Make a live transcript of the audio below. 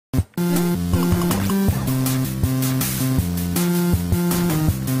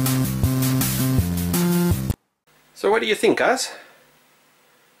what do you think, guys?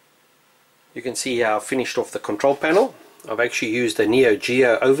 You can see how I finished off the control panel. I've actually used a Neo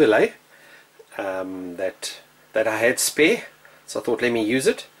Geo overlay that I had spare, so I thought let me use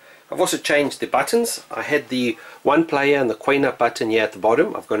it. I've also changed the buttons. I had the 1 player and the coin up button here at the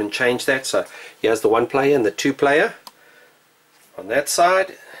bottom. I've gone and changed that, so here's the 1 player and the 2 player on that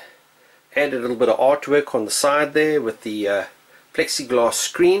side. Added a little bit of artwork on the side there with the plexiglass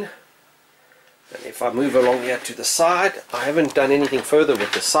screen. And if I move along here to the side, I haven't done anything further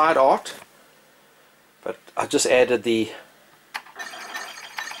with the side art, but I just added the,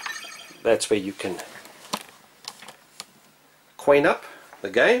 that's where you can coin up the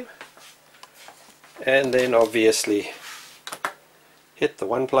game, and then obviously hit the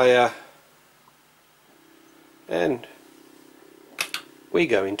 1 player and we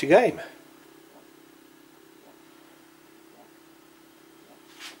go into game.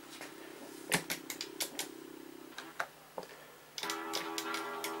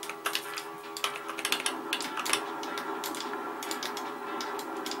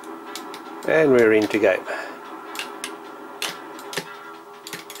 And we're into game.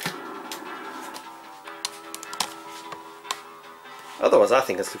 Otherwise I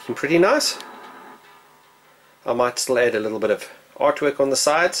think it's looking pretty nice. I might still add a little bit of artwork on the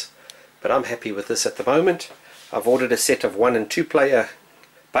sides, but I'm happy with this at the moment. I've ordered a set of 1 and 2 player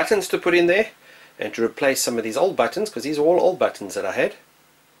buttons to put in there, and to replace some of these old buttons, because these are all old buttons that I had.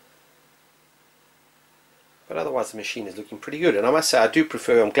 But otherwise the machine is looking pretty good, and I must say I do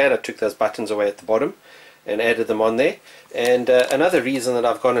prefer, I'm glad I took those buttons away at the bottom and added them on there. And another reason that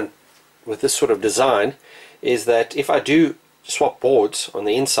I've gone in with this sort of design is that if I do swap boards on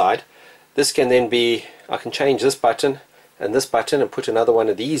the inside, this can then be, I can change this button and this button and put another one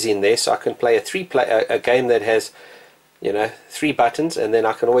of these in there, so I can play a game that has, you know, 3 buttons, and then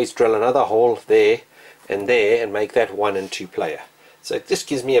I can always drill another hole there and make that 1 and 2 player. So this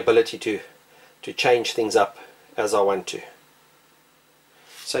gives me ability to change things up as I want to.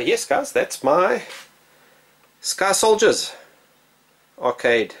 So yes guys, that's my Sky Soldiers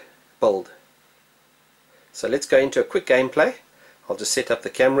arcade build. So let's go into a quick gameplay. I'll just set up the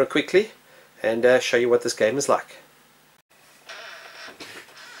camera quickly and show you what this game is like.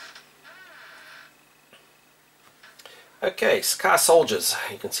 Okay, Sky Soldiers,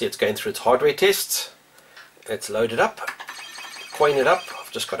 you can see it's going through its hardware tests. It's loaded up, coin it up.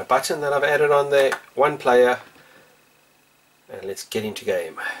 I've just got a button that I've added on there, 1 player, and let's get into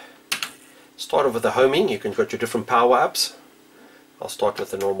game. Start off with the homing. You can got your different power-ups. I'll start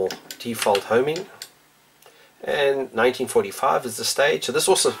with the normal default homing, and 1945 is the stage. So this is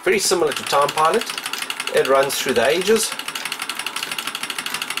also very similar to Time Pilot. It runs through the ages.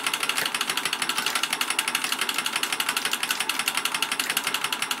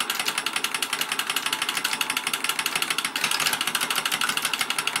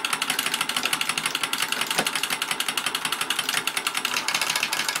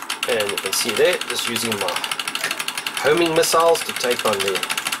 And you can see there, just using my homing missiles to take on the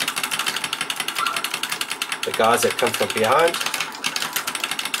guys that come from behind.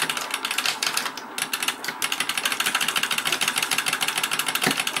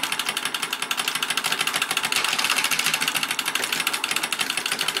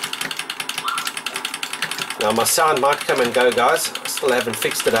 Now my sound might come and go, guys. I still haven't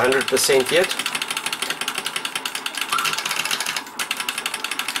fixed it 100% yet.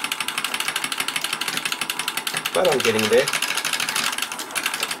 But I'm getting there.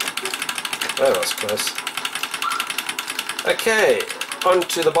 That was close. Okay, on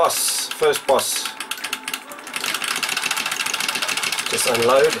to the boss, first boss. Just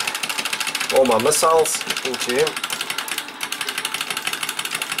unload all my missiles into him.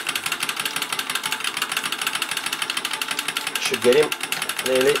 Should get him,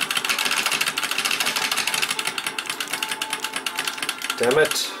 nearly. Damn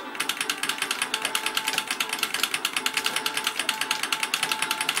it.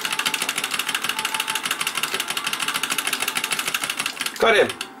 Got him.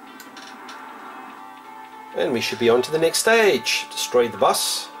 And we should be on to the next stage. Destroy the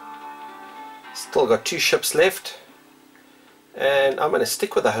boss. Still got 2 ships left. And I'm going to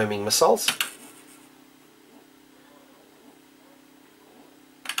stick with the homing missiles.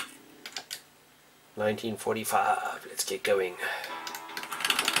 $1945. Let's get going.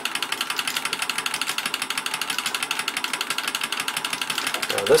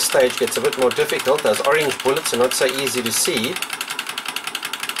 Now this stage gets a bit more difficult. Those orange bullets are not so easy to see.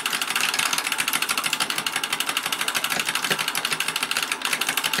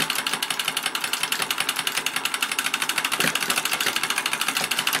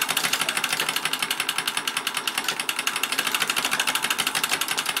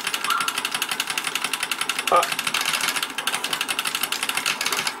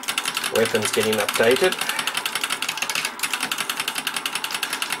 Weapon's getting updated.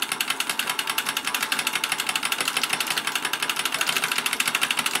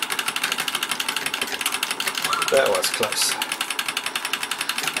 That was close.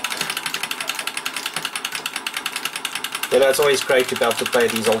 You know, it's always great to be able to play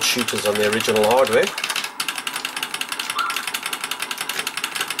these old shooters on the original hardware.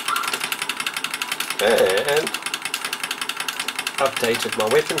 And updated my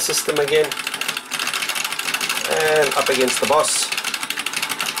weapon system again. And up against the boss.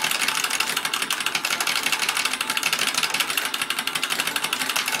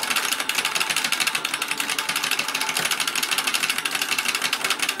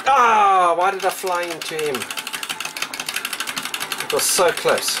 Ah, why did I fly into him? It was so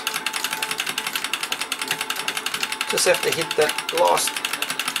close. Just have to hit that last.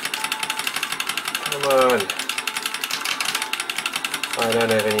 Come on. I don't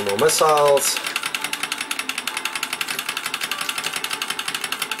have any more missiles.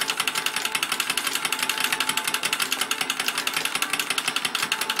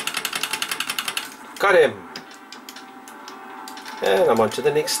 Got him. And I'm on to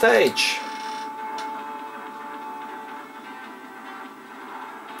the next stage.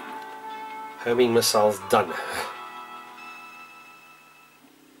 Homing missiles done.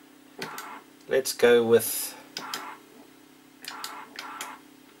 Let's go with...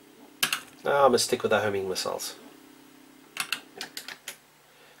 No, I'm going to stick with the homing missiles.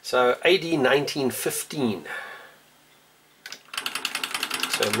 So AD 1915.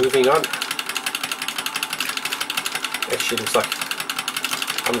 So moving on. Actually looks like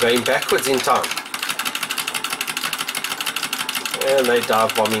I'm going backwards in time. And they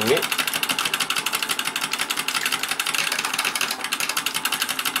dive bombing me.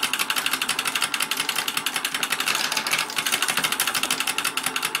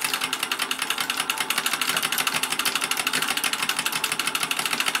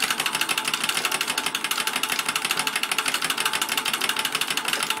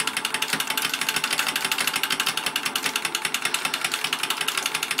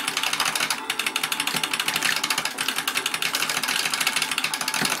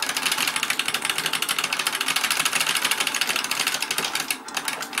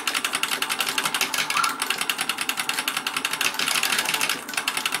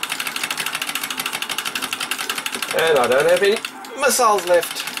 And I don't have any missiles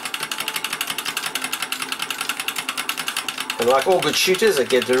left. And like all good shooters, it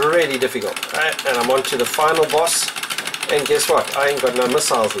gets really difficult. Right? And I'm on to the final boss. And guess what? I ain't got no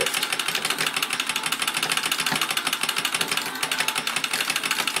missiles left.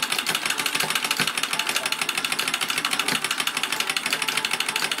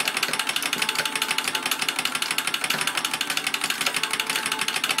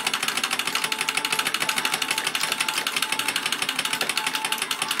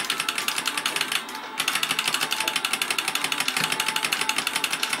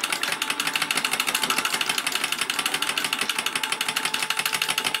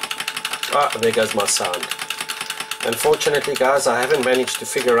 Ah, there goes my sound. Unfortunately, guys, I haven't managed to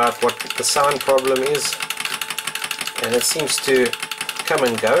figure out what the sound problem is, and it seems to come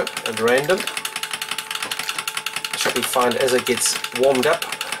and go at random. Should be fine as it gets warmed up.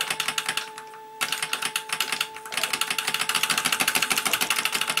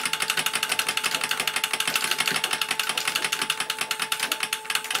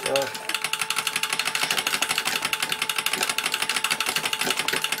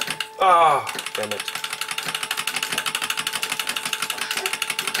 Oh, damn it.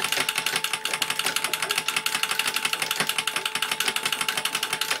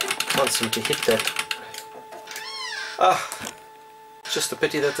 Can't seem to hit that. Ah, just a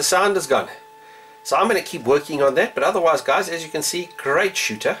pity that the sound is gone. So I'm going to keep working on that, but otherwise, guys, as you can see, great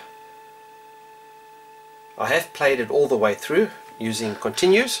shooter. I have played it all the way through using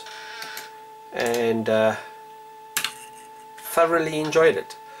continues and thoroughly enjoyed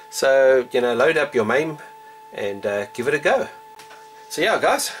it. So, you know, load up your MAME and give it a go. So yeah,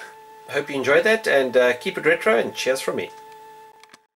 guys, I hope you enjoyed that, and keep it retro, and cheers from me.